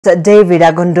David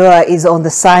Agondoa is on the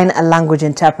sign and language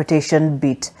interpretation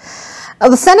beat.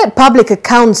 The Senate Public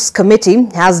Accounts Committee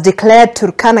has declared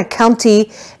Turkana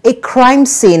County a crime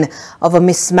scene of a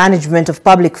mismanagement of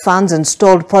public funds and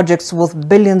stalled projects worth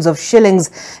billions of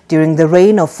shillings during the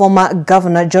reign of former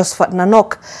Governor Josephat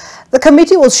Nanok. The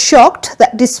committee was shocked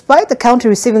that despite the county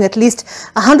receiving at least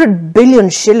 100 billion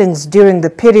shillings during the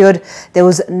period, there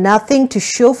was nothing to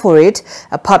show for it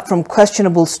apart from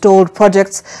questionable stalled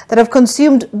projects that have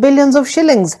consumed billions of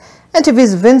shillings.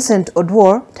 NTV's Vincent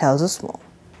Odwar tells us more.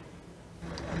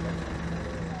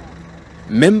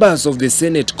 Members of the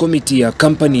Senate committee,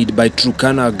 accompanied by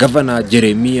Turkana Governor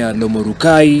Jeremiah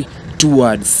Lomorukai,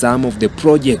 toured some of the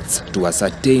projects to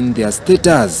ascertain their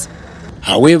status.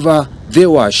 However, they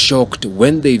were shocked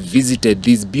when they visited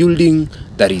this building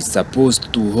that is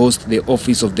supposed to host the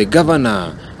office of the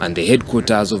governor and the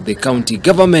headquarters of the county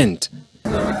government.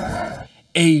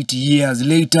 8 years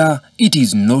later, it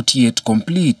is not yet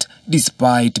complete,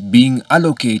 despite being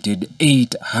allocated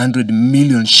 800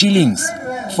 million shillings.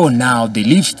 For now, the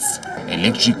lifts,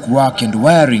 electric work and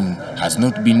wiring has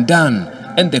not been done,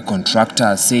 and the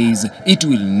contractor says it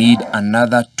will need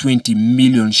another 20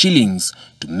 million shillings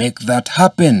to make that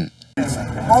happen.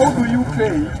 How do you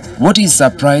pay? What is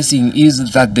surprising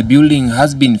is that the building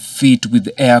has been fit with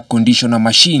air conditioner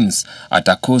machines at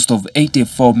a cost of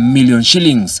 84 million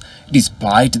shillings,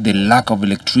 despite the lack of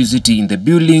electricity in the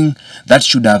building that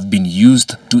should have been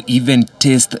used to even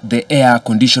test the air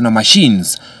conditioner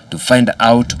machines to find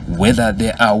out whether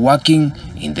they are working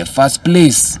in the first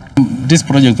place. This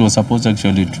project was supposed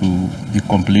actually to be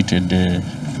completed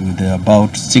with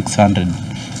about 600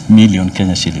 million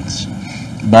Kenya shillings.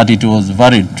 But it was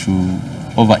varied to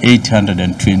over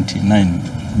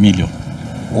 829 million.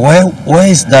 Where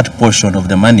is that portion of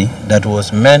the money that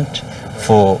was meant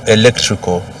for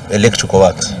electrical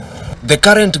works? The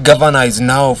current governor is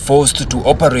now forced to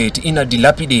operate in a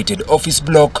dilapidated office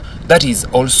block that is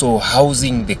also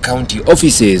housing the county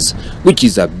offices, which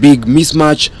is a big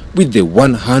mismatch with the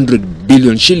 100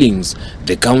 billion shillings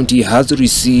the county has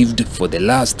received for the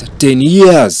last 10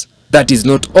 years. That is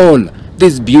not all.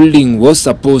 This building was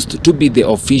supposed to be the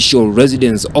official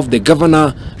residence of the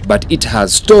governor, but it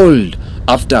has stalled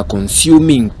after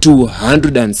consuming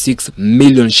 206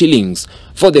 million shillings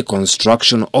for the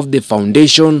construction of the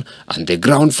foundation and the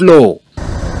ground floor.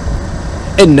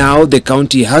 And now the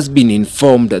county has been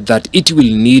informed that it will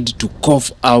need to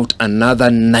cough out another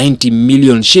 90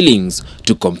 million shillings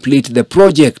to complete the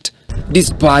project.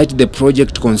 Despite the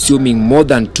project consuming more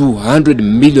than 200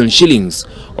 million shillings,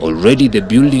 already the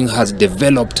building has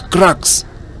developed cracks.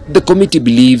 The committee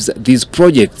believes these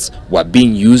projects were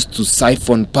being used to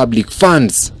siphon public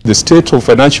funds. The state of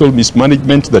financial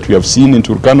mismanagement that we have seen in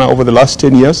Turkana over the last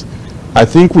 10 years, I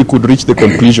think we could reach the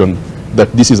conclusion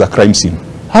that this is a crime scene.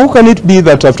 How can it be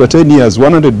that after 10 years,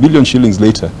 100 billion shillings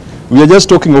later, we are just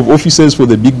talking of offices for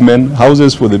the big men,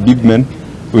 houses for the big men?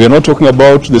 We are not talking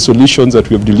about the solutions that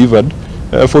we have delivered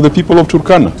for the people of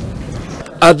Turkana.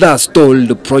 Other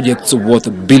stalled projects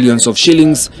worth billions of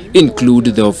shillings include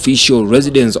the official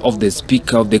residence of the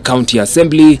Speaker of the County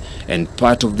Assembly and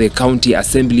part of the County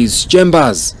Assembly's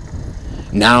chambers.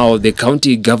 Now the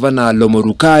County Governor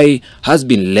Lomorukai has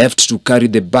been left to carry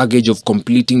the baggage of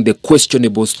completing the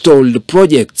questionable stalled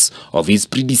projects of his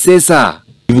predecessor.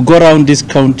 If you go around this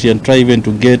county and try even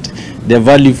to get the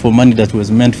value for money that was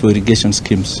meant for irrigation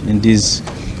schemes in this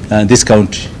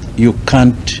county, you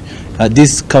can't.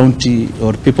 This county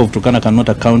or people of Turkana cannot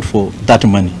account for that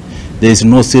money. There is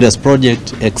no serious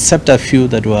project except a few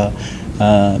that were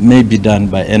maybe done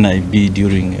by NIB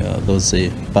during those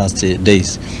past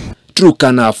days.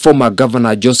 Turkana former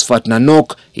Governor Josephat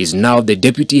Nanok is now the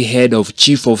Deputy Head of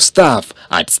Chief of Staff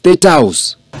at State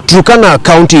House. Turkana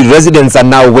County residents are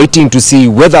now waiting to see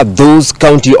whether those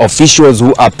county officials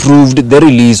who approved the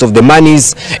release of the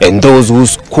monies and those who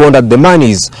squandered the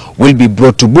monies will be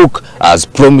brought to book as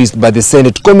promised by the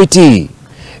Senate committee.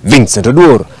 Vincent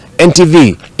Odwar,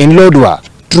 NTV in Lodwar,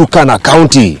 Turkana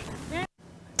County.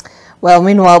 Well,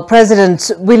 meanwhile,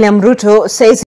 President William Ruto says